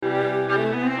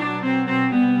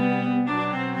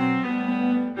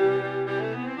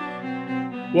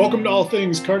Welcome to All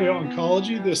Things Cardio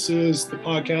Oncology. This is the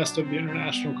podcast of the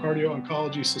International Cardio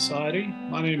Oncology Society.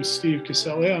 My name is Steve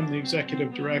Caselli. I'm the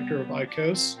Executive Director of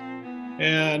ICOS.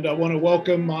 And I want to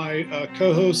welcome my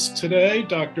co-hosts today,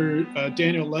 Dr.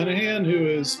 Daniel Lenihan, who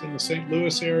is in the St.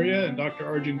 Louis area, and Dr.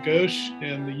 Arjun Ghosh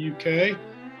in the UK.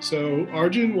 So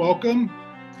Arjun, welcome.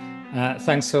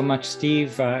 Thanks so much,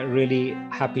 Steve. Really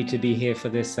happy to be here for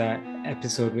this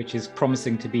episode, which is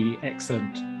promising to be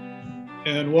excellent.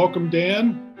 And welcome,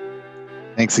 Dan.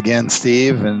 Thanks again,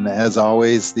 Steve. And as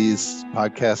always, these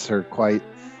podcasts are quite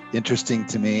interesting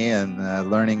to me, and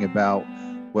learning about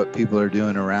what people are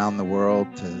doing around the world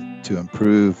to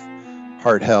improve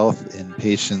heart health in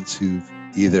patients who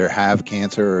either have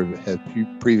cancer or have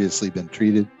previously been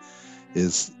treated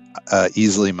is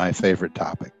easily my favorite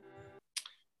topic.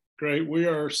 Great. We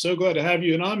are so glad to have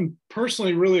you. And I'm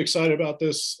personally really excited about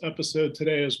this episode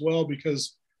today as well,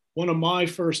 because one of my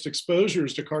first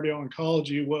exposures to cardio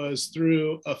oncology was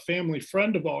through a family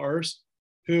friend of ours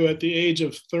who at the age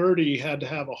of 30 had to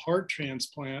have a heart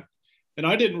transplant. And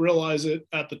I didn't realize it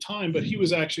at the time, but he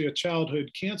was actually a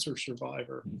childhood cancer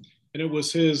survivor. And it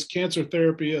was his cancer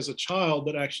therapy as a child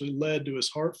that actually led to his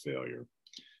heart failure.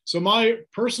 So my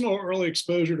personal early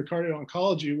exposure to cardio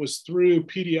oncology was through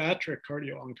pediatric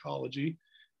cardio oncology.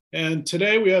 And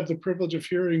today we have the privilege of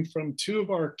hearing from two of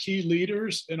our key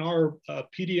leaders in our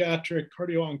pediatric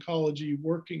cardio-oncology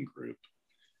working group.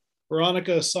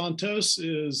 Veronica Santos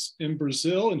is in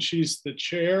Brazil, and she's the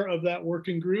chair of that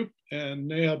working group, and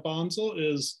Neha Bansal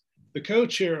is the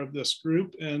co-chair of this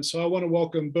group. And so I want to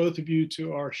welcome both of you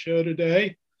to our show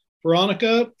today.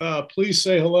 Veronica, please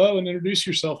say hello and introduce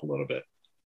yourself a little bit.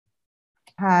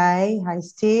 Hi,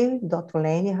 Steve, Dr.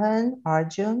 Lenihan,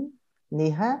 Arjun,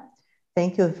 Neha.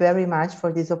 Thank you very much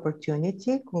for this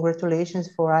opportunity. Congratulations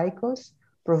for ICOS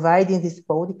providing this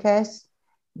podcast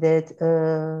that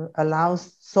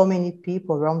allows so many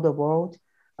people around the world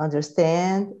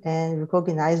understand and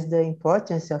recognize the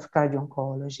importance of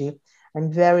cardio-oncology.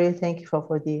 I'm very thankful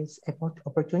for this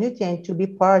opportunity and to be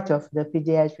part of the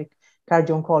pediatric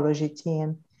cardio-oncology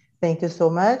team. Thank you so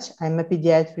much. I'm a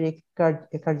pediatric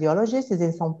cardiologist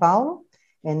in São Paulo,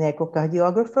 an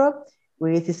echocardiographer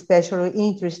with special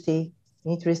interest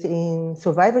in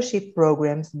survivorship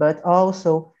programs, but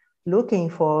also looking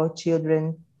for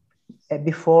children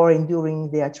before and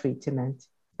during their treatment.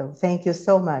 So thank you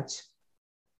so much.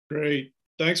 Great.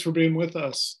 Thanks for being with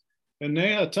us. And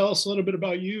Neha, tell us a little bit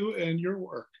about you and your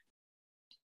work.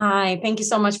 Hi, thank you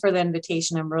so much for the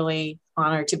invitation. I'm really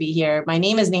honored to be here. My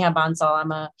name is Neha Bansal.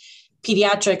 I'm a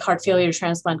pediatric heart failure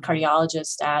transplant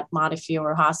cardiologist at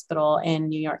Montefiore Hospital in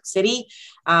New York City.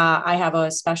 I have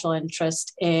a special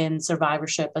interest in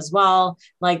survivorship as well,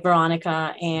 like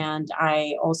Veronica, and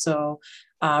I also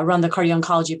run the cardio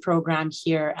oncology program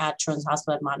here at Children's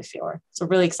Hospital at Montefiore. So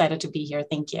really excited to be here.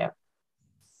 Thank you.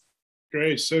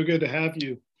 Great, so good to have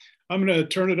you. I'm going to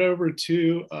turn it over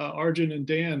to Arjun and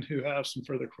Dan, who have some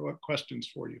further questions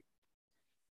for you.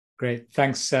 Great,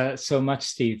 thanks so much,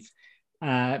 Steve.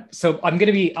 So I'm going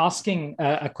to be asking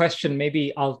a question.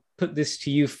 Maybe I'll put this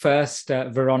to you first,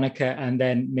 Veronica, and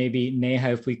then maybe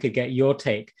Neha, if we could get your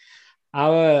take.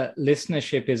 Our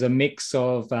listenership is a mix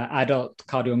of adult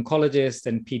cardio-oncologists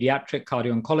and pediatric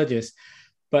cardio-oncologists,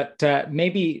 but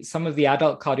maybe some of the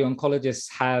adult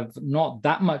cardio-oncologists have not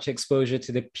that much exposure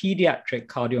to the pediatric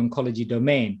cardio-oncology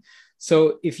domain.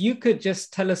 So if you could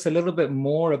just tell us a little bit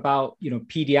more about,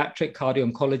 pediatric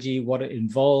cardio-oncology, what it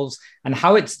involves, and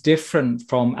how it's different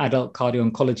from adult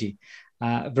cardio-oncology.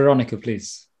 Veronica,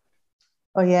 please.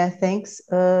 Oh, yeah, thanks.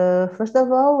 First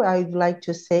of all, I'd like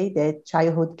to say that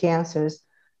childhood cancers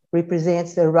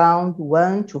represents around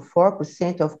 1 to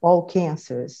 4% of all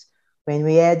cancers. When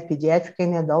we add pediatric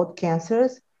and adult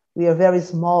cancers, we are a very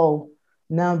small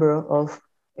number of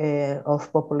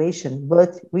population,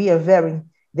 but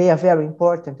they are very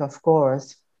important, of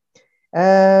course.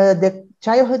 The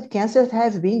childhood cancers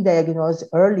have been diagnosed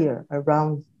earlier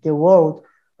around the world,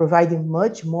 providing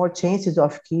much more chances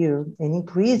of cure and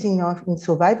increasing in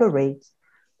survival rates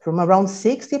from around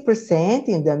 60%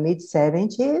 in the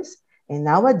mid-70s, and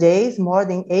nowadays more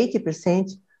than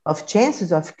 80% of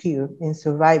chances of cure and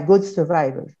good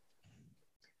survivors.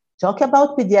 Talk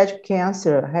about pediatric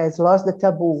cancer has lost the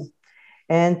taboo,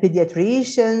 and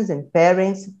pediatricians and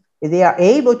parents, they are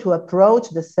able to approach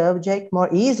the subject more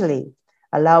easily,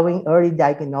 allowing early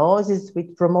diagnosis,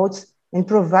 which promotes and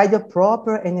provide a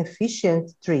proper and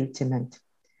efficient treatment.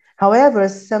 However,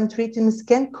 some treatments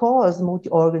can cause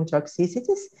multi-organ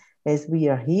toxicities, as we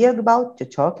are here to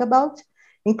talk about,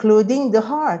 including the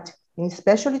heart. And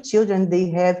especially children, they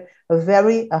have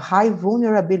a high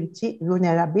vulnerability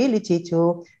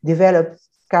to develop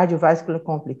cardiovascular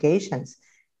complications.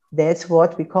 That's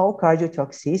what we call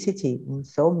cardiotoxicity in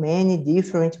so many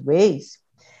different ways.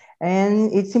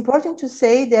 And it's important to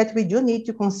say that we do need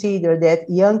to consider that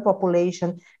young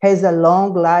population has a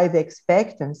long life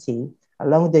expectancy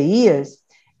along the years,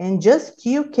 and just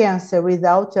cure cancer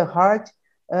without a heart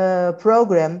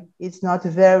program, it's not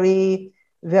very,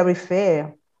 very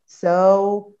fair.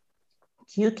 So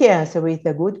cure cancer with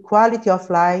a good quality of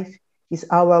life is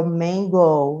our main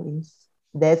goal.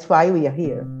 That's why we are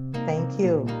here. Thank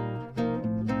you.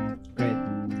 Great.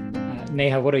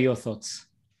 Neha, what are your thoughts?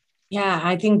 Yeah,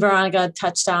 I think Veronica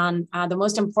touched on the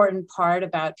most important part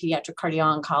about pediatric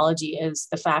cardio-oncology is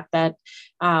the fact that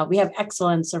we have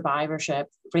excellent survivorship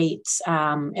rates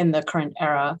in the current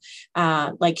era.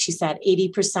 Like she said,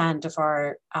 80% of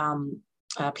our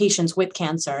patients with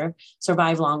cancer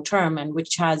survive long-term, and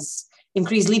which has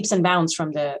increased leaps and bounds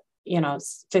from the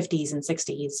 50s and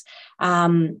 60s.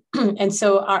 And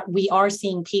so we are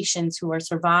seeing patients who are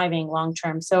surviving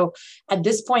long-term. So at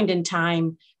this point in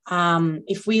time,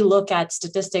 if we look at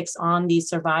statistics on these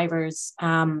survivors,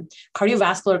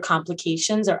 cardiovascular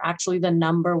complications are actually the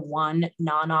number one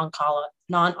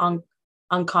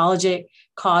non-oncologic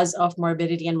cause of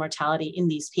morbidity and mortality in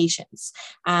these patients.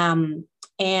 And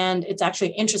it's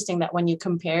actually interesting that when you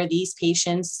compare these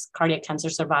patients, cardiac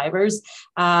cancer survivors,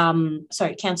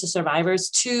 cancer survivors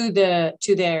to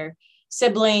their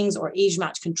siblings or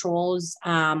age-matched controls,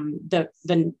 the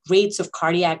rates of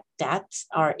cardiac death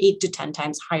are 8 to 10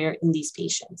 times higher in these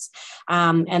patients.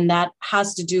 And that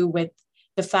has to do with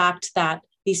the fact that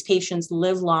these patients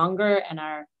live longer and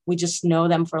we just know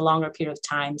them for a longer period of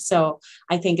time. So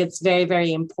I think it's very,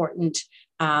 very important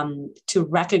to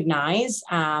recognize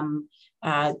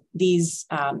these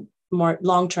more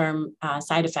long-term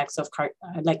side effects of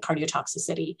like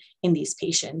cardiotoxicity in these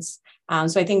patients.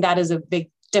 So I think that is a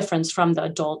big difference from the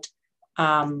adult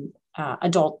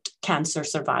cancer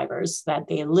survivors, that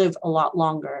they live a lot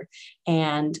longer.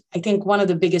 And I think one of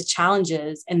the biggest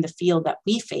challenges in the field that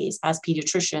we face as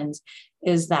pediatricians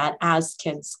is that as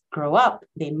kids grow up,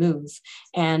 they move.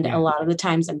 And a lot of the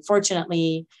times,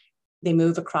 unfortunately, they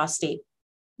move across state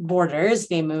borders,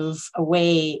 they move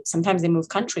away, sometimes they move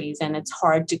countries, and it's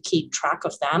hard to keep track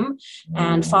of them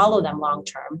and follow them long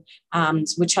term,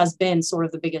 which has been sort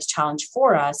of the biggest challenge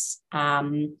for us,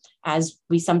 as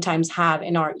we sometimes have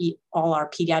in all the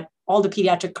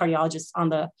pediatric cardiologists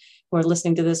who are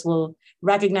listening to this will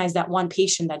recognize that one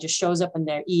patient that just shows up in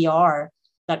their ER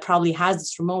that probably has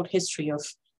this remote history of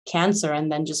cancer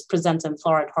and then just presents in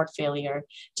florid heart failure,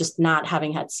 just not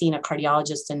having had seen a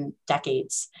cardiologist in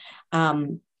decades.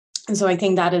 And so I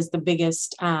think that is the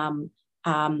biggest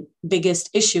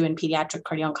issue in pediatric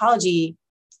cardio-oncology,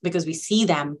 because we see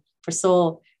them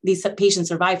these patients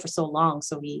survive for so long.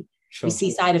 So we see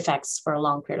side effects for a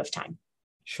long period of time.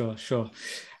 Sure.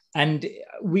 And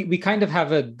we kind of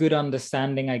have a good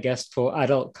understanding, I guess, for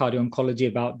adult cardio-oncology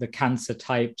about the cancer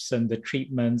types and the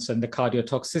treatments and the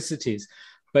cardiotoxicities.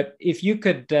 But if you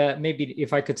could, maybe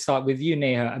if I could start with you,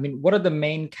 Neha, I mean, what are the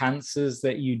main cancers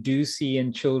that you do see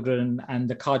in children and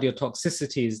the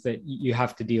cardiotoxicities that you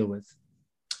have to deal with?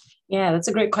 Yeah, that's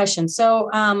a great question. So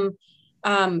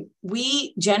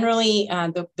we generally,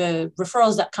 the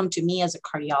referrals that come to me as a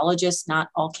cardiologist, not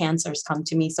all cancers come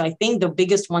to me. So I think the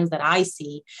biggest ones that I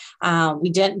see, we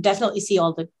definitely see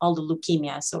all the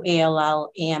leukemia, so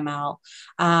ALL, AML.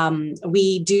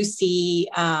 We do see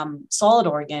solid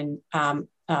organ,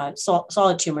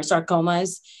 solid tumor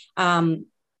sarcomas,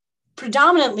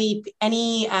 predominantly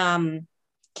any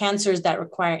cancers that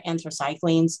require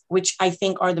anthracyclines, which I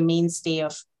think are the mainstay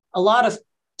of a lot of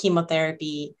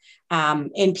chemotherapy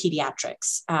in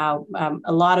pediatrics.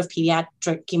 A lot of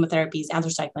pediatric chemotherapy is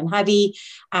anthracycline heavy,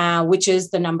 which is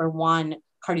the number one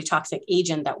cardiotoxic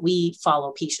agent that we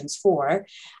follow patients for.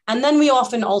 And then we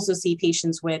often also see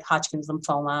patients with Hodgkin's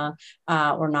lymphoma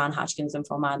or non-Hodgkin's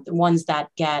lymphoma, the ones that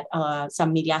get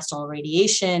some mediastinal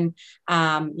radiation,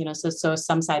 so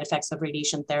some side effects of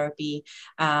radiation therapy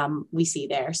we see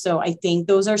there. So I think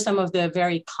those are some of the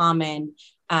very common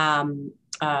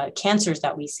cancers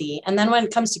that we see. And then when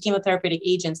it comes to chemotherapeutic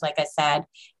agents, like I said,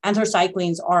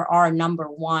 anthracyclines are our number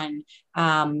one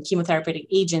chemotherapeutic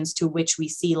agents to which we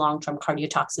see long-term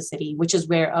cardiotoxicity, which is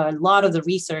where a lot of the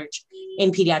research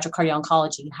in pediatric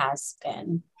cardio-oncology has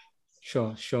been.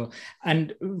 Sure.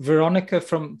 And Veronica,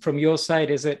 from your side,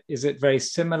 is it very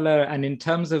similar? And in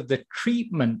terms of the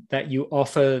treatment that you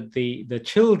offer the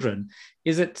children,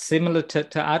 is it similar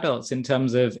to adults in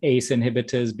terms of ACE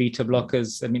inhibitors, beta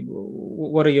blockers? I mean,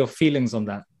 what are your feelings on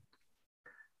that?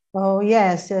 Oh,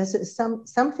 yes.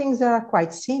 Some things are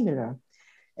quite similar.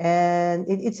 And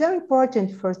it's very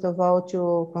important, first of all,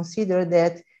 to consider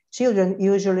that children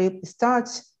usually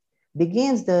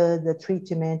begins the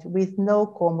treatment with no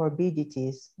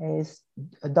comorbidities as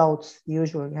adults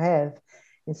usually have.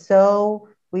 And so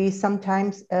we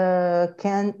sometimes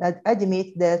can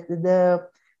admit that the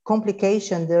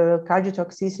complication, the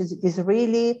cardiotoxicity is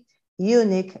really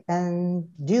unique and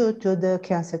due to the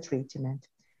cancer treatment,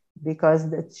 because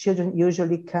the children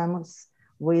usually comes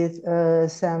with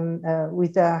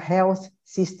with a health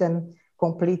system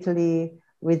completely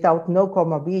without no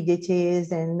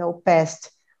comorbidities and no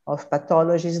past of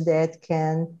pathologies that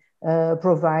can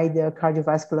provide a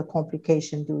cardiovascular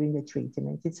complication during the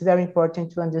treatment. It's very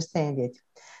important to understand it.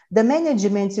 The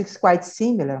management is quite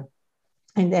similar.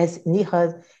 And as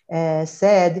Neha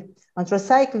said,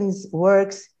 anthracyclines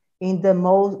works in the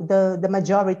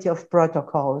majority of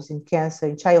protocols in cancer,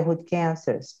 in childhood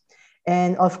cancers.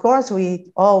 And of course,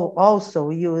 we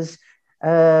also use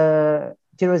tyrosine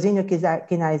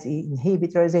kinase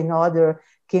inhibitors and other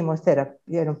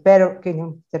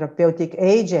chemotherapeutic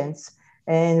agents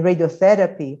and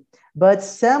radiotherapy. But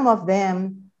some of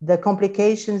them, the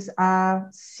complications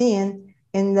are seen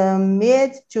in the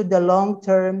mid to the long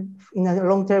term, in a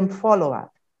long-term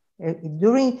follow-up.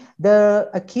 During the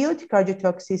acute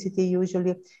cardiotoxicity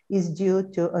usually is due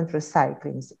to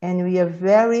anthracyclines. And we are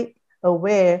very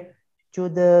aware to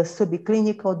the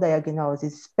subclinical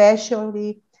diagnosis,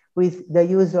 especially with the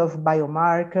use of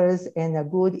biomarkers and a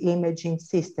good imaging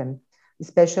system,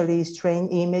 especially strain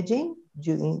imaging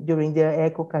during the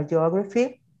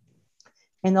echocardiography.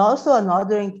 And also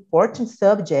another important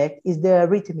subject is the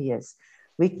arrhythmias.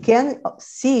 We can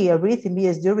see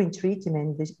arrhythmias during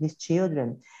treatment with these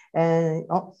children, and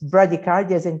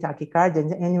bradycardias and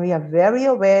tachycardias, and we are very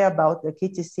aware about the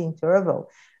QTc interval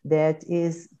that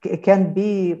can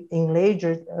be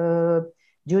enlarged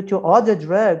due to other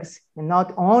drugs, and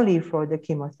not only for the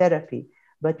chemotherapy,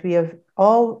 but we are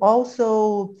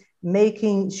also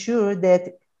making sure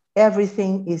that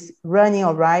everything is running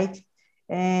all right.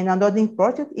 And another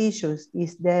important issue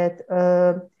is that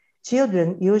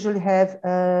children usually have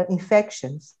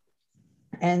infections,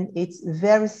 and it's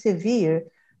very severe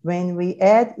when we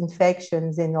add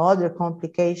infections and other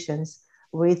complications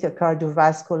with a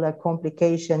cardiovascular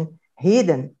complication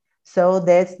hidden. So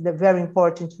that's very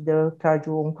important to the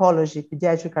cardio-oncology,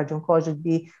 pediatric cardio-oncology, to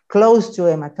be close to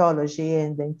hematology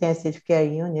and the intensive care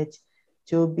unit,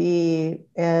 to be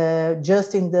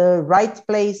just in the right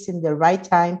place in the right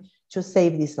time to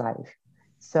save this life.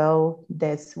 So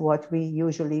that's what we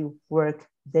usually work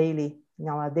daily in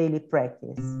our daily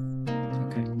practice.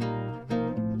 Okay.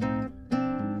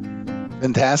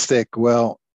 Fantastic.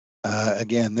 Well,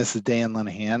 again, this is Dan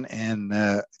Linehan, and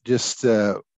just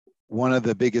one of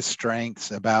the biggest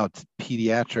strengths about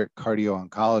pediatric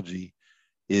cardio-oncology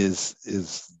is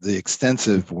the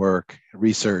extensive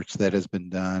research that has been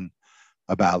done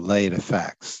about late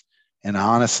effects. And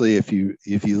honestly, if you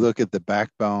look at the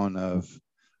backbone of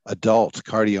adult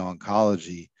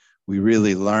cardio-oncology, we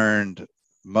really learned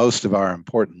most of our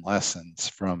important lessons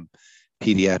from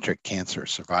pediatric cancer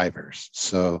survivors.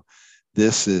 So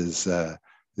this is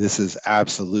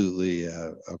absolutely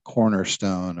a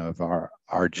cornerstone of our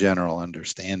general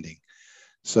understanding.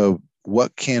 So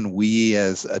what can we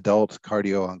as adult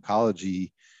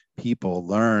cardio-oncology people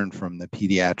learn from the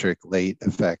pediatric late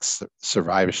effects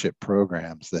survivorship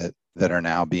programs that are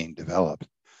now being developed?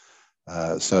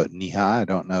 So Neha, I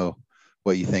don't know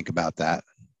what you think about that.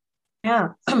 Yeah,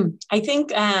 I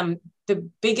think the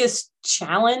biggest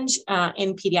challenge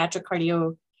in pediatric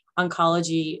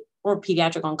cardio-oncology or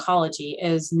pediatric oncology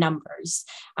is numbers.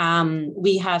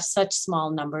 We have such small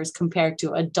numbers compared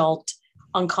to adult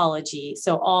oncology.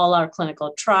 So all our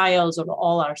clinical trials or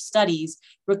all our studies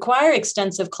require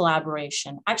extensive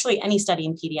collaboration. Actually, any study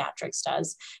in pediatrics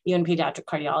does, even pediatric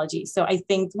cardiology. So I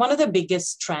think one of the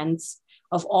biggest trends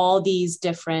of all these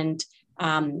different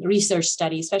research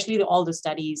studies, especially all the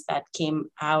studies that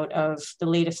came out of the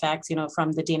late effects,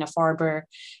 from the Dana-Farber,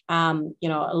 a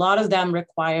lot of them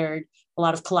required a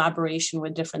lot of collaboration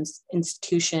with different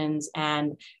institutions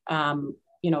and,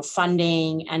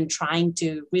 funding and trying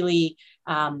to really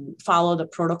follow the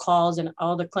protocols and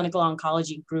all the clinical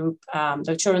oncology group,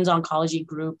 the children's oncology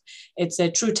group. It's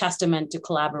a true testament to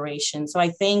collaboration. So I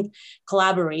think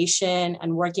collaboration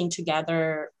and working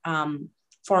together,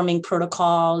 forming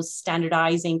protocols,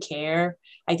 standardizing care,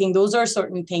 I think those are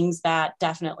certain things that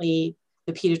definitely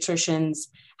the pediatricians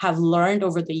have learned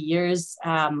over the years,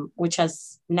 which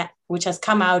has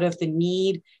come out of the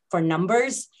need for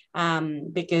numbers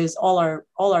because all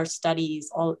our studies,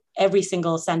 every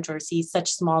single center sees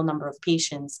such small number of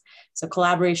patients. So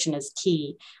collaboration is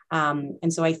key.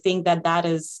 And so I think that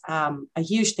is a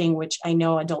huge thing, which I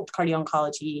know adult cardio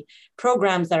oncology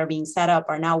programs that are being set up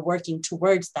are now working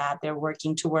towards that. They're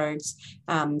working towards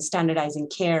standardizing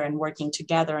care and working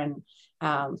together and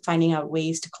finding out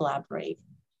ways to collaborate.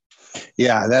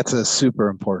 Yeah, that's a super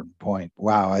important point.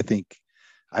 Wow, I think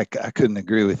I couldn't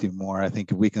agree with you more. I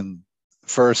think if we can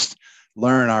first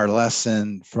learn our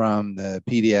lesson from the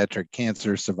pediatric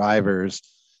cancer survivors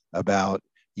about,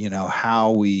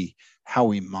 how we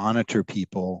monitor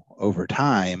people over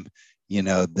time,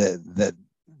 that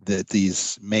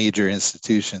these major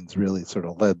institutions really sort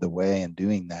of led the way in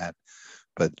doing that.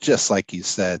 But just like you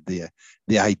said, the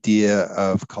idea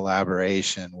of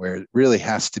collaboration, where it really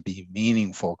has to be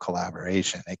meaningful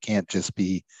collaboration. It can't just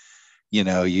be,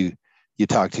 you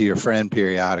talk to your friend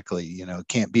periodically, it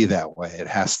can't be that way. It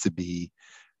has to be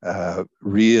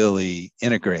really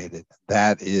integrated.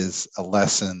 That is a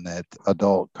lesson that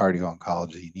adult cardio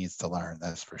oncology needs to learn,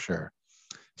 that's for sure.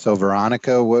 So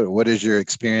Veronica, what is your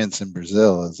experience in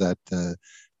Brazil? Is that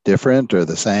different or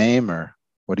the same, or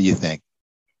what do you think?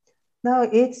 No,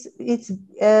 it's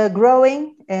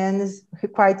growing and is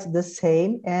quite the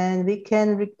same. And we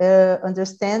can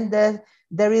understand that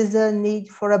there is a need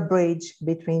for a bridge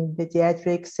between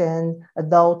pediatrics and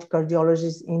adult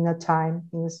cardiologists in a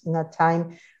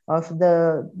time of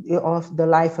the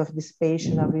life of this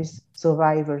patient, of his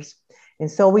survivors. And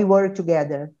so we work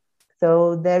together.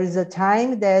 So there is a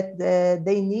time that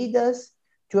they need us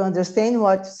to understand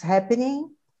what's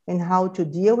happening and how to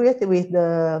deal with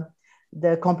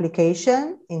the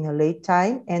complication in a late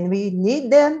time. And we need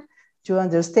them to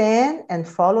understand and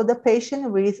follow the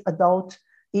patient with adult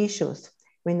issues.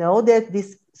 We know that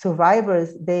these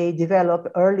survivors, they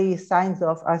develop early signs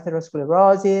of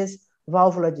atherosclerosis,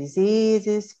 valvular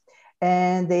diseases,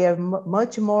 and they are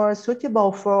much more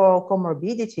suitable for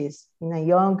comorbidities in a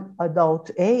young adult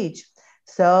age.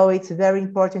 So it's very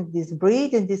important, this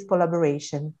bridge and this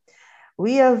collaboration.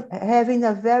 We are having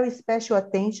a very special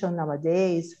attention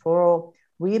nowadays for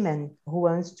women who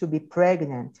want to be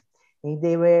pregnant. And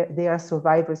they are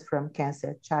survivors from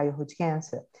cancer, childhood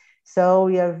cancer. So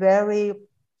we are very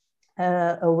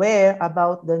aware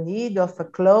about the need of a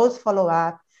close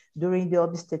follow-up during the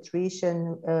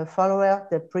obstetrician follow-up,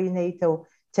 the prenatal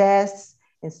tests.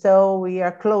 And so we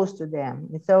are close to them.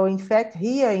 And so in fact,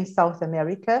 here in South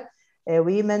America,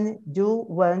 women do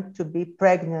want to be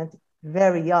pregnant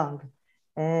very young.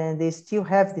 And they still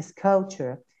have this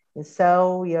culture. And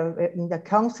so we are in the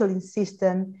counseling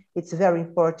system, it's very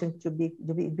important to be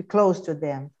close to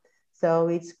them. So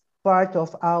it's part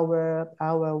of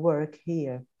our work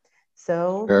here.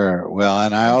 So sure. Well,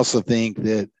 and I also think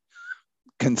that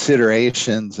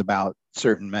considerations about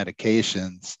certain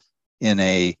medications in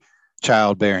a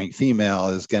childbearing female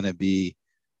is going to be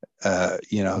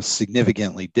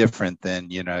significantly different than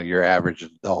your average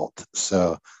adult.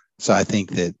 So I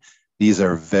think that these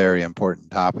are very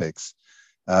important topics.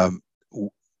 And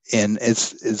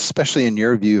it's especially in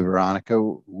your view, Veronica,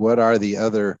 what are the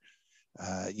other,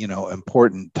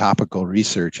 important topical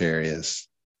research areas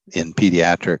in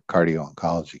pediatric cardio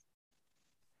oncology?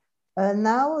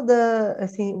 Now, I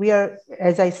think we are,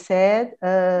 as I said,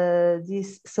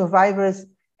 these survivors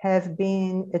have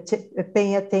been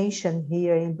paying attention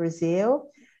here in Brazil.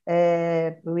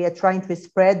 We are trying to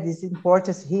spread this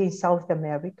importance here in South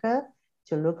America,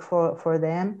 to look for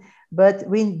them. But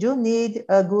we do need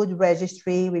a good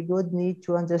registry. We do need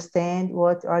to understand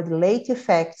what are the late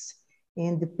effects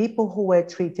in the people who were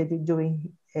treated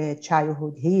during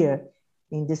childhood here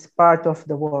in this part of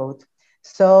the world.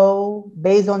 So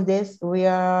based on this, we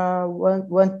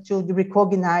want to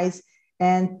recognize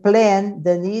and plan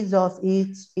the needs of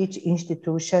each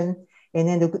institution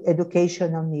and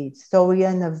educational needs. So we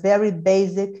are in a very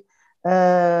basic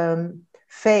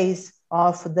phase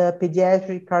of the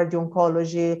pediatric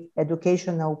cardio-oncology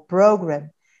educational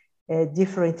program,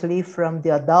 differently from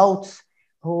the adults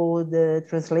who the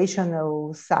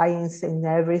translational science and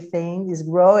everything is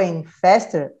growing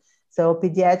faster. So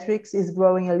pediatrics is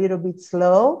growing a little bit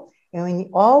slow, and we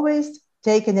always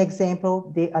take an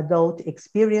example, the adult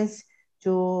experience,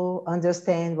 to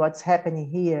understand what's happening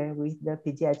here with the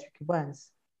pediatric ones.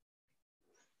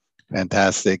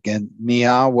 Fantastic. And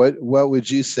Neha, what would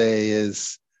you say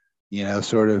is,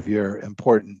 sort of your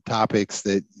important topics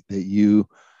that you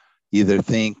either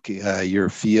think your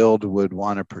field would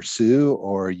want to pursue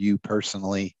or you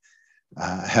personally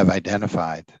have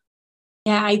identified?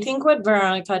 Yeah, I think what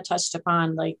Veronica touched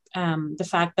upon, like the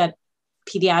fact that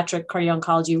pediatric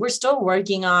cardio-oncology, we're still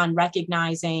working on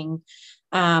recognizing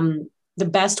the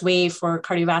best way for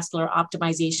cardiovascular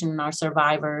optimization in our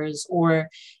survivors, or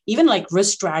even like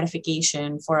risk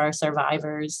stratification for our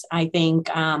survivors. I think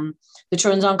the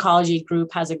Children's Oncology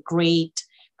Group has a great,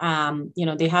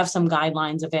 they have some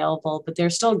guidelines available, but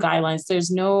there's still guidelines.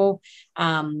 There's no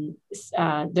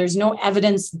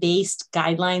evidence-based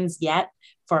guidelines yet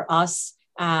for us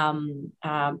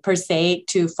per se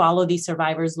to follow these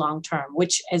survivors long-term,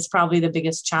 which is probably the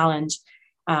biggest challenge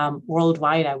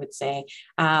worldwide, I would say,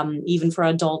 even for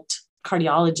adult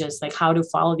cardiologists, like how to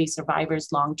follow these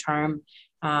survivors long-term.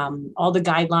 All the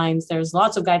guidelines, there's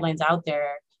lots of guidelines out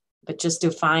there, but just to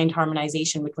find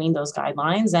harmonization between those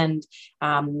guidelines and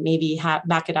maybe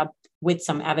back it up with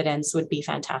some evidence would be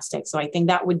fantastic. So I think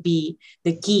that would be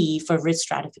the key for risk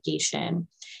stratification.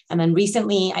 And then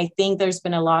recently, I think there's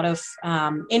been a lot of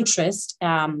interest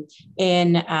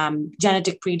in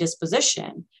genetic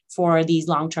predisposition for these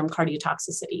long-term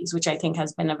cardiotoxicities, which I think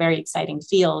has been a very exciting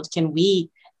field. Can we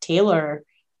tailor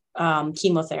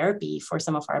chemotherapy for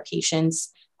some of our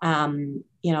patients,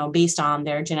 based on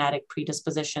their genetic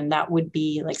predisposition? That would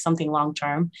be like something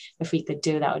long-term. If we could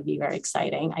do that, would be very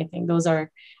exciting. I think those are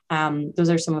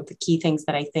some of the key things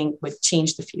that I think would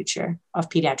change the future of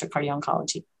pediatric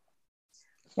cardio-oncology.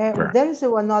 There is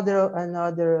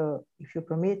another, if you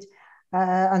permit,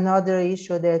 another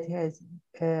issue that has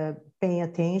paying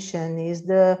attention is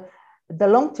the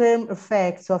long-term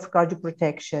effects of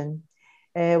cardioprotection.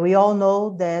 We all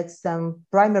know that some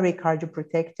primary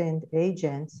cardioprotectant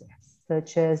agents,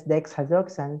 such as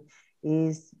dexrazoxane,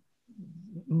 is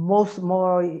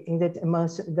in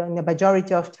the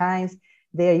majority of times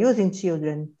they are used in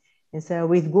children. And so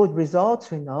with good results,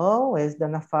 we know, as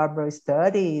Dana-Farber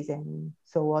studies and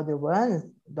so other ones,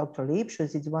 Dr.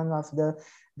 Lipschutz is one of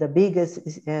the biggest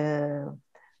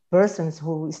persons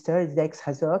who studied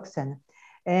dexrazoxane.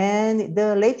 And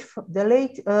the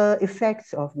late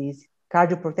effects of this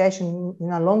cardioprotection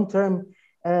in a long-term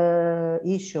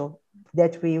issue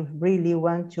that we really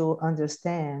want to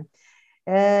understand.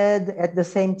 And at the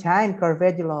same time,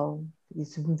 carvedilol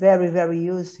is very, very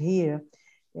used here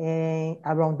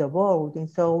around the world. And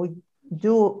so we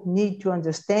do need to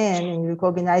understand and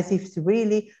recognize if it's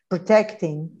really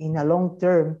protecting in a long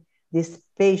term these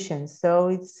patients.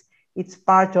 So it's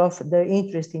part of the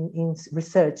interest in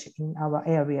research in our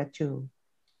area too.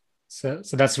 So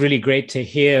that's really great to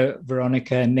hear,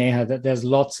 Veronica and Neha, that there's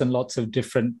lots and lots of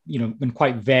different, and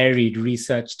quite varied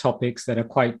research topics that are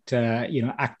quite,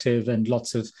 active, and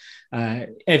lots of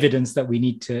evidence that we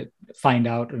need to find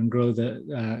out and grow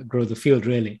the field,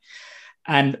 really.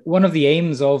 And one of the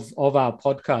aims of our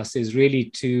podcast is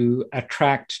really to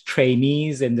attract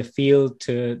trainees in the field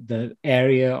to the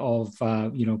area of,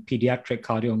 pediatric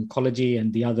cardio-oncology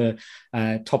and the other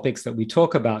topics that we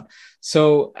talk about.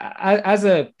 So as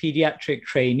a pediatric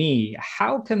trainee,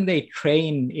 how can they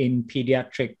train in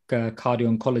pediatric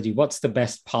cardio-oncology? What's the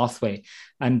best pathway?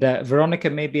 And Veronica,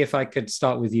 maybe if I could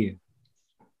start with you.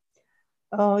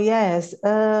 Oh, yes.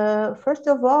 First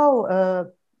of all,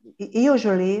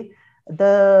 usually,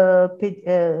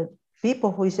 the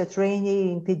people who is a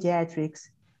trainee in pediatrics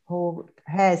who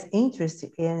has interest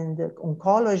in the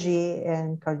oncology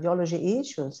and cardiology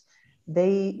issues,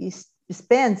 they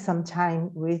spend some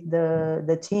time with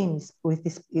the teams, with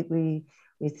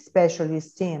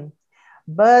specialist team.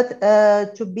 But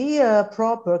to be a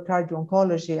proper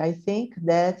cardio-oncology, I think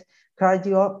that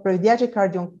pediatric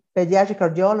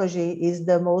cardiology is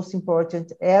the most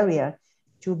important area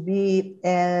to be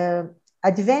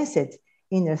advanced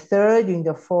in the third, in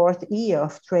the fourth year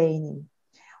of training.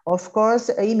 Of course,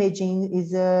 imaging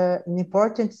is an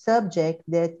important subject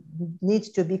that needs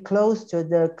to be close to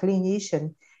the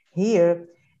clinician here.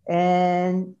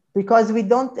 And because we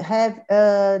don't have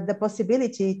the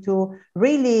possibility to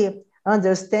really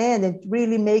understand and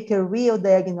really make a real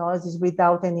diagnosis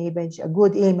without an image, a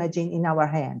good imaging in our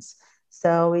hands.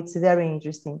 So it's very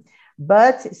interesting.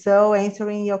 But so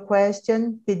answering your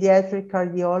question, pediatric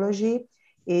cardiology,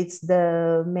 it's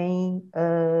the main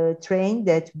train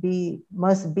that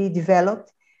must be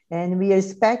developed. And we are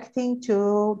expecting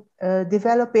to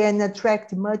develop and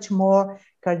attract much more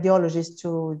cardiologists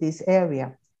to this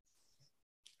area.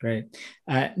 Great.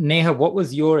 Neha, what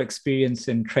was your experience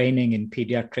in training in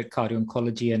pediatric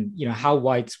cardio-oncology, and how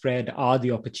widespread are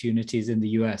the opportunities in the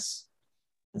US?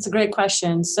 That's a great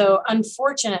question. So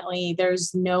unfortunately,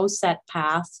 there's no set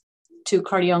path to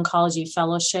cardio-oncology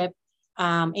fellowship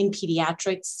in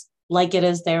pediatrics like it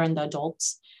is there in the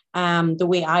adults. The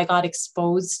way I got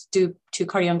exposed to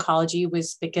cardio-oncology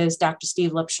was because Dr.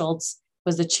 Steve Lipschutz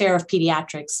was the chair of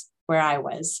pediatrics where I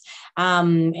was.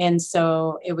 And so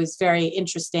it was very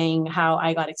interesting how I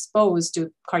got exposed to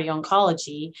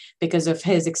cardio-oncology because of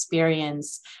his experience.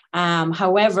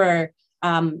 However,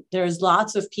 there's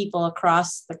lots of people across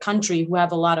the country who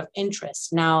have a lot of interest.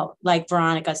 Now, like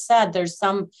Veronica said, there's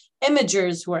some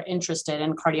imagers who are interested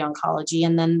in cardio-oncology,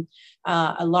 and then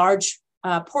a large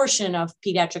portion of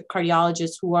pediatric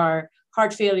cardiologists who are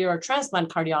heart failure or transplant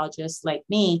cardiologists like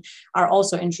me are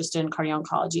also interested in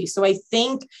cardio-oncology. So I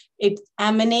think it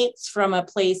emanates from a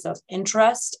place of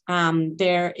interest.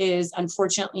 There is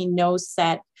unfortunately no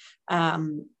set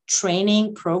training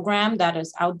program that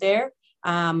is out there.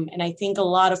 And I think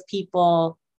a lot of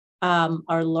people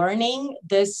are learning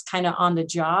this kind of on the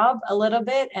job a little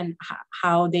bit, and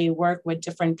how they work with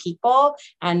different people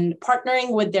and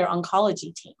partnering with their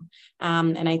oncology team.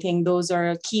 And I think those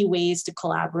are key ways to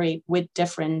collaborate with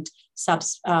different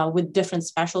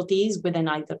specialties within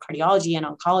either cardiology and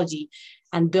oncology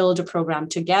and build a program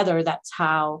together. That's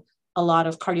how a lot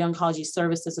of cardio-oncology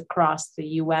services across the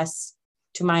US,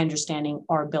 to my understanding,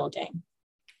 are building.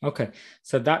 Okay,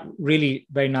 so that really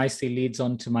very nicely leads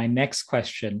on to my next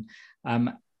question.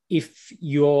 If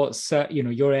your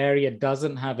area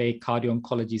doesn't have a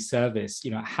cardio-oncology service,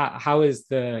 how is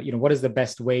what is the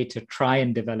best way to try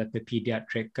and develop a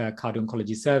pediatric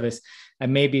cardio-oncology service?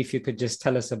 And maybe if you could just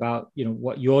tell us about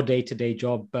what your day-to-day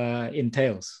job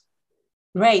entails.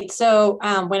 Right. So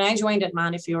when I joined at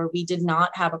Montefiore, we did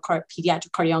not have a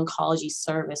pediatric cardio-oncology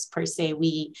service per se.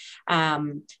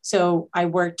 So I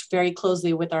worked very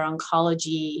closely with our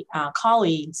oncology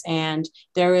colleagues, and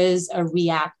there is a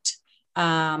REACT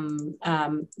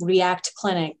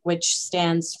clinic, which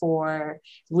stands for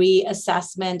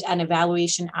Reassessment and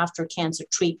Evaluation After Cancer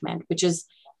Treatment, which is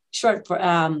short for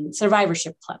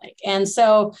survivorship clinic. And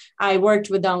so I worked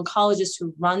with the oncologist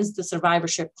who runs the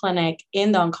survivorship clinic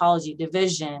in the oncology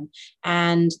division.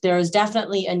 And there is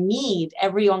definitely a need.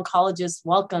 Every oncologist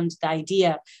welcomed the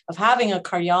idea of having a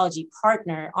cardiology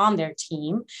partner on their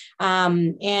team.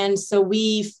 And so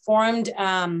we formed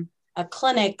a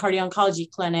clinic,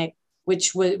 cardio-oncology clinic,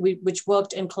 which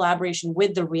worked in collaboration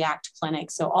with the REACT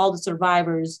clinic. So all the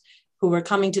survivors who were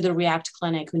coming to the REACT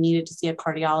clinic who needed to see a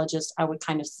cardiologist, I would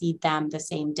kind of see them the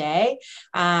same day.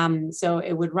 So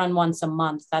it would run once a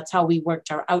month. That's how we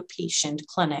worked our outpatient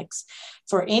clinics.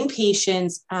 For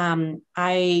inpatients,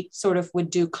 I sort of would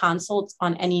do consults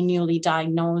on any newly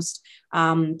diagnosed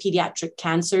pediatric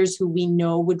cancers who we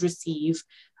know would receive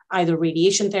either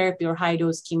radiation therapy or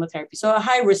high-dose chemotherapy. So a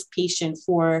high-risk patient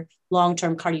for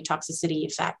long-term cardiotoxicity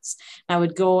effects. I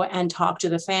would go and talk to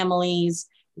the families,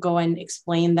 go and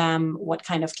explain them what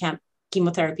kind of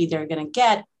chemotherapy they're going to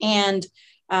get, and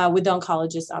with the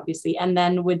oncologist, obviously, and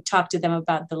then would talk to them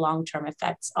about the long-term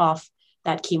effects of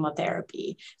that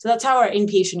chemotherapy. So that's how our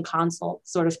inpatient consult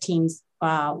sort of teams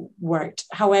worked.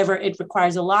 However, it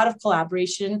requires a lot of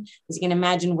collaboration, as you can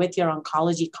imagine, with your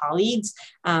oncology colleagues,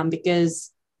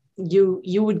 because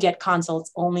you would get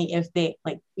consults only if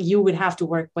you would have to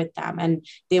work with them and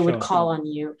they would call on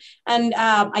you. And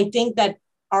I think that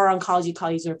our oncology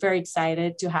colleagues are very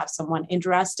excited to have someone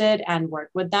interested and work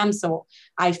with them. So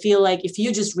I feel like if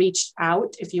you just reached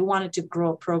out, if you wanted to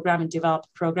grow a program and develop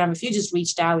a program, if you just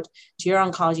reached out to your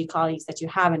oncology colleagues that you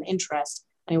have an interest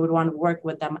and you would want to work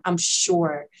with them, I'm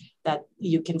sure that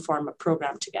you can form a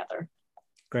program together.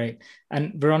 Great.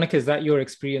 And Veronica, is that your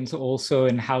experience also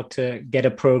in how to get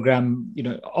a program,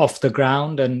 off the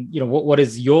ground? And, what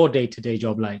is your day-to-day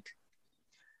job like?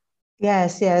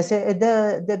 Yes.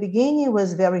 The beginning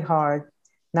was very hard.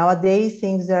 Nowadays,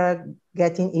 things are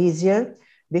getting easier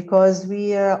because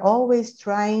we are always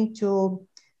trying to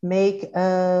make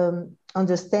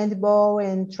understandable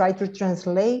and try to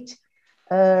translate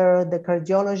the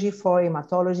cardiology for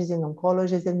hematologists and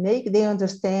oncologists and make them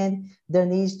understand there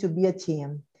needs to be a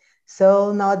team.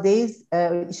 So nowadays,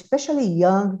 especially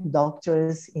young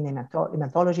doctors in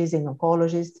hematologists and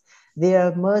oncologists, they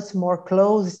are much more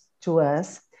close to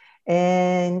us.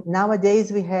 And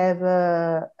nowadays we have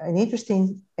an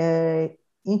interesting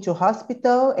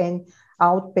inter-hospital and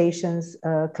outpatients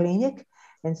clinic.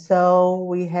 And so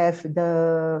we have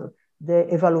the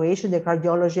evaluation, the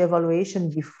cardiology evaluation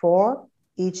before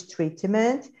each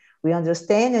treatment. We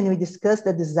understand and we discuss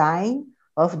the design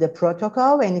of the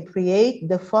protocol and create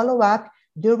the follow-up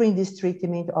during this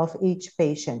treatment of each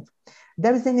patient.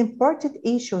 There is an important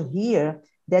issue here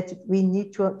that we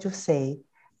need to say.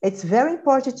 It's very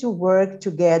important to work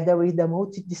together with the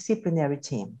multidisciplinary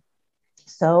team.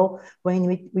 So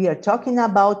when we are talking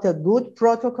about a good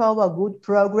protocol, a good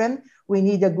program, we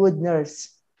need a good nurse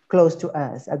close to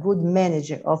us, a good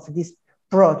manager of this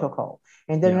protocol.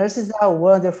 And the nurses are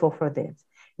wonderful for that.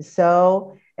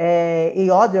 So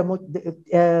Other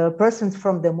persons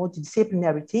from the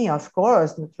multidisciplinary team, of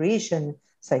course, nutrition,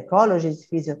 psychologists,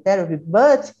 physiotherapy,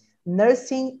 but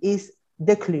nursing is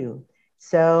the clue.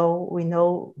 So we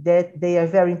know that they are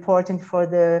very important for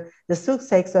the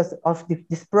success of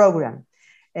this program.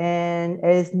 And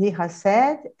as Neha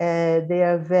said, they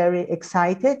are very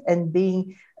excited and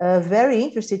being very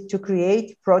interested to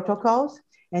create protocols.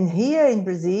 And here in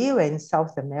Brazil and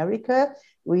South America,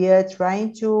 we are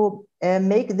trying to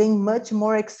make them much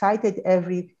more excited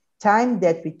every time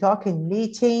that we talk in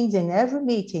meetings, and every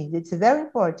meeting. It's very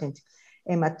important.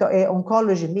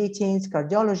 Oncology meetings,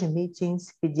 cardiology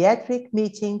meetings, pediatric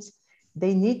meetings,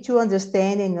 they need to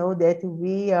understand and know that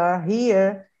we are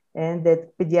here and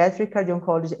that pediatric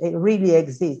cardio-oncology really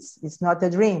exists. It's not a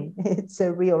dream, it's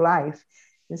a real life.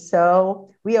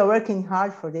 So we are working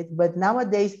hard for it, but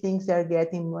nowadays things are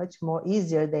getting much more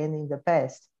easier than in the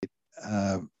past.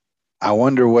 I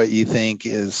wonder what you think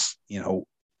is,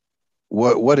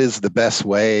 what is the best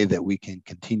way that we can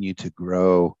continue to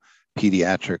grow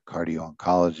pediatric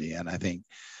cardio-oncology? And I think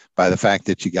by the fact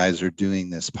that you guys are doing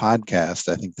this podcast,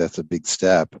 I think that's a big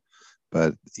step.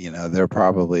 But, there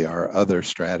probably are other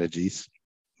strategies.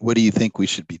 What do you think we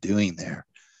should be doing there?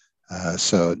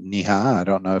 So Neha, I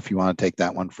don't know if you want to take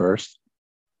that one first.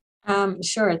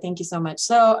 Sure. Thank you so much.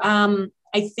 So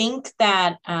I think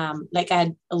that, like I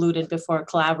had alluded before,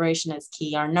 collaboration is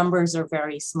key. Our numbers are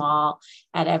very small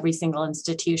at every single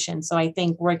institution. So I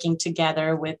think working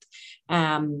together with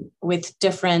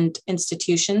different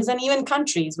institutions and even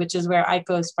countries, which is where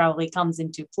ICOS probably comes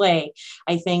into play.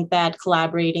 I think that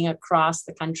collaborating across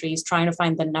the countries, trying to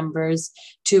find the numbers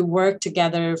to work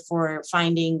together for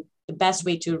finding the best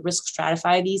way to risk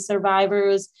stratify these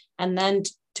survivors, and then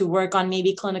to work on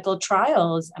maybe clinical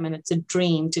trials. I mean, it's a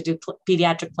dream to do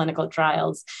pediatric clinical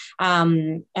trials,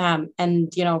 and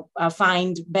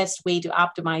find best way to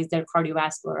optimize their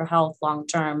cardiovascular health long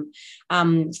term.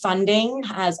 Funding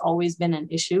has always been an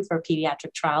issue for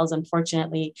pediatric trials,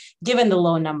 unfortunately, given the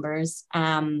low numbers.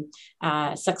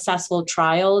 Successful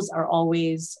trials are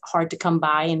always hard to come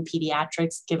by in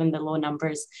pediatrics, given the low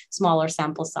numbers, smaller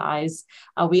sample size.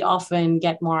 We often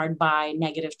get marred by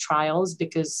negative trials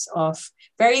because of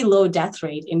very low death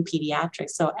rate in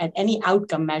pediatrics. So at any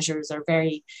outcome measures are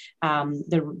very,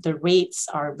 the rates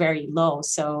are very low.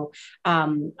 So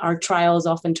our trials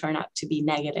often turn out to be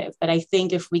negative. But I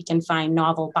think if we can find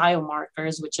novel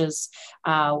biomarkers, which is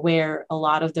where a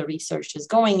lot of the research is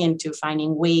going into,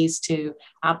 finding ways to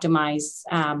optimize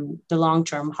the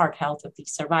long-term heart health of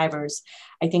these survivors,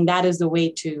 I think that is the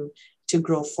way to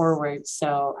grow forward.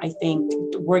 So I think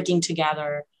working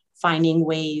together, finding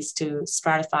ways to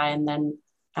stratify and then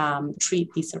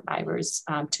treat these survivors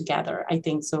together. I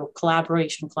think so.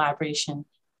 Collaboration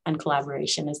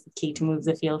is the key to move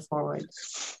the field forward.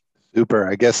 Super.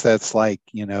 I guess that's like,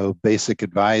 basic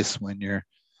advice when you're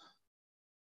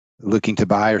looking to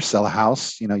buy or sell a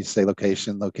house. You say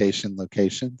location, location,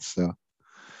 location. So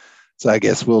I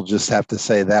guess we'll just have to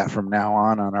say that from now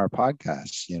on our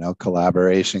podcast,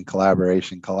 collaboration.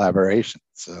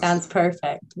 So sounds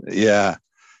perfect. Yeah.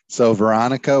 So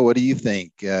Veronica, what do you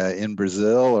think in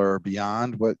Brazil or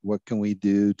beyond? What can we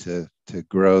do to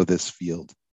grow this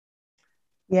field?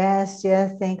 Yes,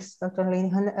 thanks, Dr.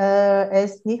 Linehan.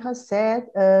 As Neha said,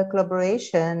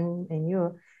 collaboration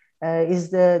is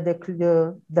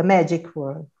the magic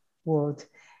word.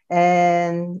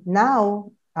 And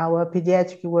now our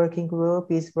pediatric working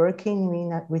group is working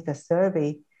with a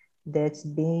survey that's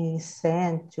being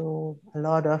sent to a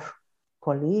lot of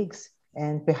colleagues.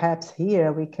 And perhaps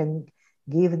here we can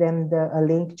give them a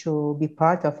link to be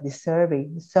part of the survey.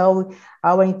 So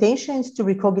our intention is to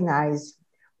recognize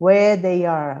where they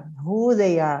are, who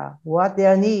they are, what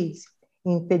their needs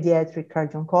in pediatric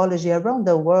cardio-oncology around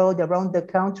the world, around the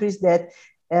countries that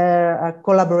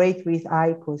collaborate with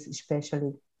ICOS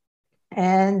especially.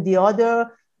 And the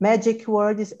other magic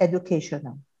word is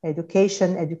educational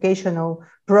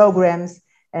programs,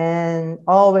 and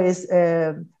always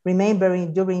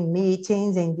remembering during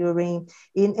meetings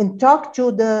and talk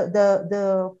to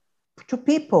to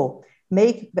people,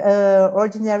 make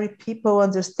ordinary people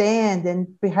understand and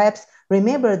perhaps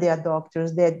remember their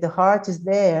doctors that the heart is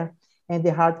there and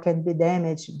the heart can be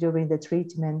damaged during the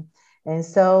treatment. And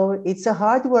so it's a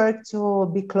hard work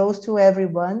to be close to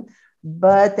everyone,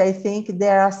 but I think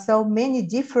there are so many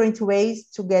different ways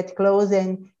to get close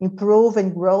and improve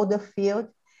and grow the field.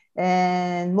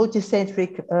 And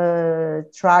multicentric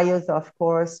trials, of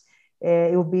course,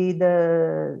 it will be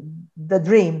the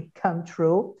dream come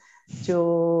true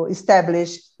to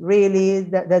establish really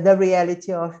the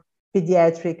reality of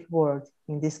pediatric world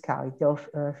in this kind of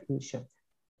issue.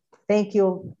 Thank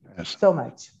you so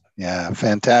much. Yeah,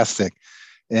 fantastic.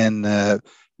 And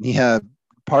Neha,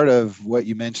 part of what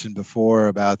you mentioned before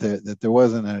about that there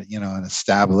wasn't an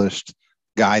established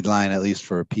guideline, at least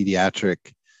for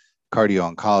pediatric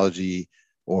cardio-oncology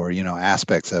or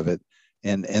aspects of it,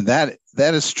 and that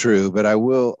is true. But I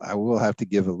will have to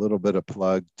give a little bit of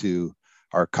plug to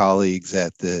our colleagues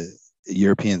at the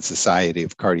European Society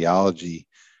of Cardiology,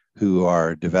 who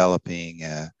are developing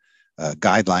a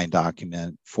guideline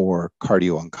document for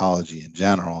cardio-oncology in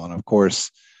general. And of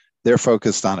course, they're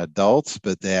focused on adults,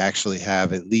 but they actually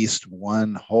have at least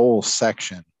one whole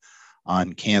section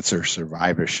on cancer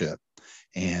survivorship.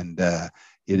 And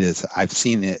I've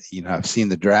seen it, I've seen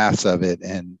the drafts of it,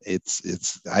 and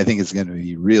I think it's going to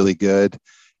be really good.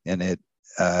 And it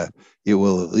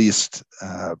will at least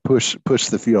push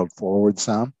the field forward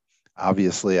some.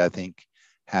 Obviously, I think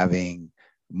having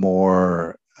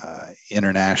more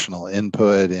international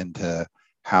input into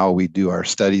how we do our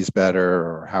studies better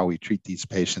or how we treat these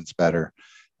patients better,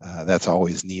 that's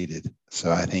always needed.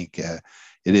 So I think it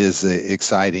is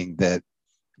exciting that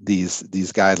these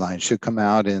guidelines should come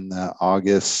out in the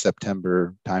August,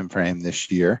 September timeframe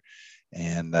this year.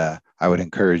 And I would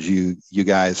encourage you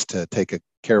guys to take a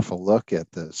careful look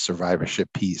at the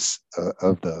survivorship piece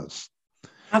of those.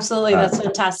 Absolutely. That's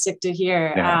fantastic to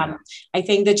hear. Yeah. I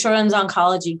think the Children's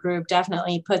Oncology Group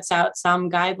definitely puts out some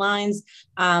guidelines.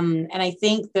 And I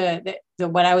think the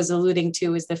what I was alluding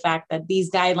to is the fact that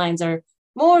these guidelines are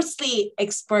mostly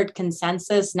expert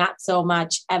consensus, not so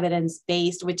much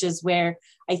evidence-based, which is what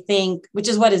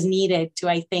is needed to,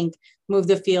 I think, move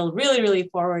the field really, really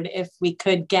forward if we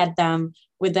could get them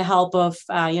with the help of,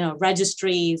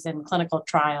 registries and clinical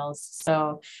trials.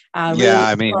 So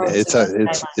really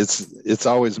it's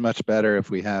always much better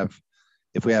if we have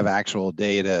actual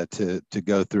data to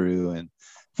go through and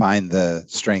find the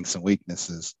strengths and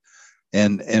weaknesses.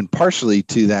 And partially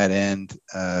to that end,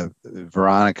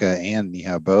 Veronica and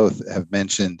Neha both have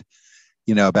mentioned,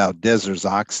 about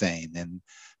deserzoxane, and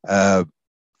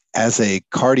as a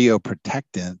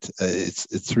cardioprotectant,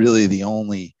 it's really the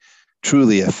only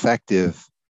truly effective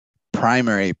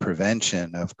primary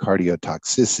prevention of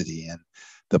cardiotoxicity, and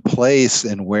the place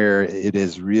and where it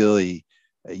is really,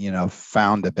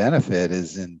 found a benefit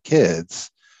is in kids,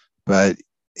 but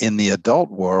in the adult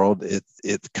world, it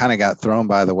kind of got thrown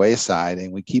by the wayside,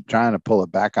 and we keep trying to pull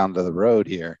it back onto the road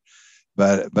here.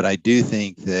 But I do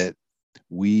think that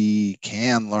we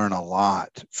can learn a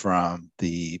lot from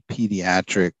the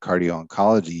pediatric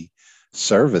cardio-oncology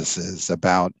services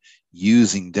about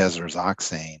using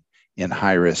deserzoxane in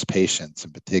high-risk patients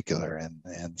in particular.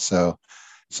 And so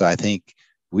I think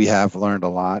we have learned a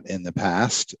lot in the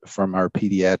past from our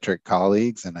pediatric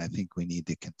colleagues, and I think we need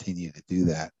to continue to do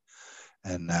that.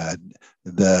 And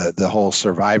the whole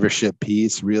survivorship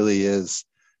piece really is,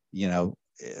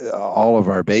 all of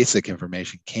our basic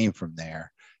information came from there.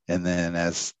 And then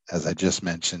as I just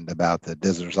mentioned about the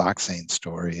deserzoxane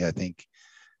story, I think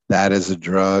that is a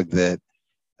drug that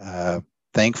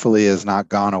thankfully has not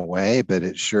gone away, but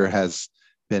it sure has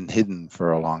been hidden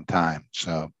for a long time.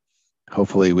 So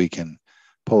hopefully we can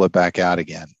pull it back out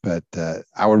again. But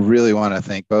I would really want to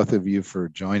thank both of you for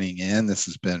joining in. This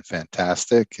has been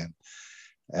fantastic. And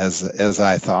as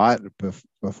I thought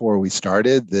before we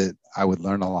started, that I would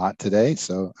learn a lot today.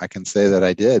 So I can say that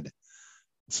I did.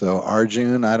 So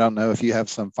Arjun, I don't know if you have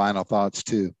some final thoughts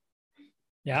too.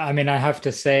 Yeah, I mean, I have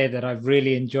to say that I've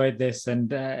really enjoyed this,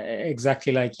 and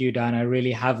exactly like you, Dan, I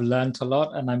really have learned a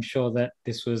lot, and I'm sure that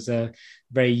this was a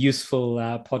very useful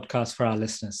podcast for our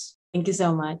listeners. Thank you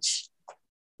so much.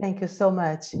 Thank you so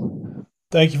much.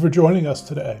 Thank you for joining us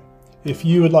today. If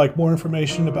you would like more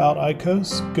information about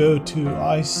ICOS, go to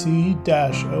ic-os.org,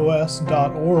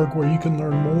 where you can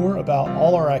learn more about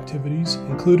all our activities,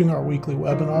 including our weekly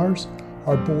webinars,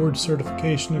 our board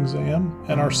certification exam,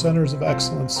 and our Centers of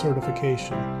Excellence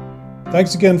certification.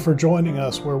 Thanks again for joining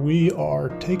us, where we are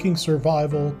taking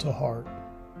survival to heart.